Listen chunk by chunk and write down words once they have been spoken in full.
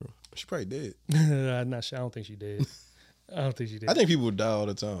She probably did. I'm not sure. I don't think she did. I think people die all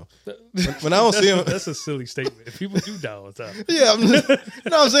the time. When I don't see them, that's a silly statement. People do die all the time. Yeah,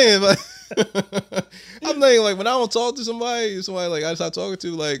 I'm saying, like, I'm saying, like, when I don't talk to somebody like I start talking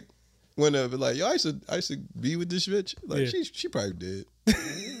to, like, when they're like, yo, I used to be with this bitch. Like, she probably did.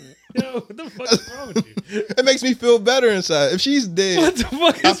 Yo, what the fuck is wrong with you? It makes me feel better inside. If she's dead, What the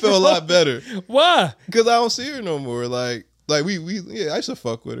fuck I feel a lot better. Why? Because I don't see her no more. Like we I used to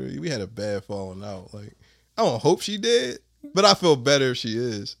fuck with her. We had a bad falling out. Like, I don't hope she did, but I feel better if she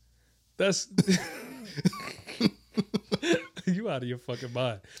is. That's you out of your fucking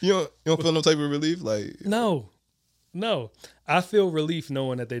mind. You don't feel no type of relief? Like, No. I feel relief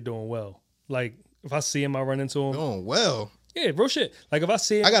knowing that they're doing well. Like, if I see him, I run into him. doing well. Yeah, bro, shit. Like, if I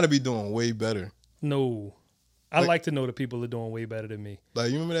see him, I gotta be doing way better. No. I like to know the people are doing way better than me.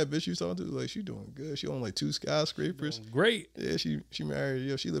 Like, you remember that bitch you was talking to? Like, she doing good. She own like 2 skyscrapers. Great. Yeah, she married.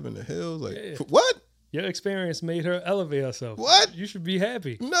 Yo, she live in the hills. Like, Yeah. What? Your experience made her elevate herself. What? You should be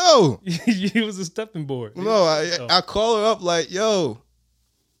happy. No. He was a stepping board. No, I call her up like, yo,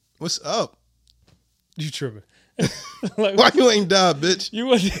 what's up? You tripping. Like, why you ain't died, bitch? You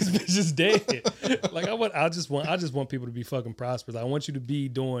want these bitches dead. Like, I just want people to be fucking prosperous. I want you to be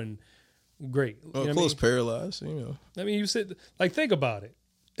doing great. Well, close paralyzed, you know. I mean, you said, like, think about it.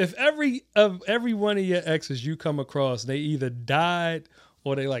 If every one of your exes you come across, they either died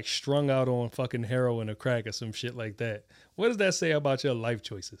or they like strung out on fucking heroin or crack or some shit like that, what does that say about your life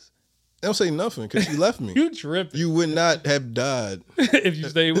choices? They don't say nothing because you left me. You tripping. You would not have died if you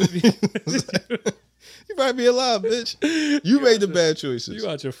stayed with me. You probably be alive, bitch. You made the bad choices. You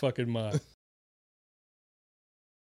out your fucking mind.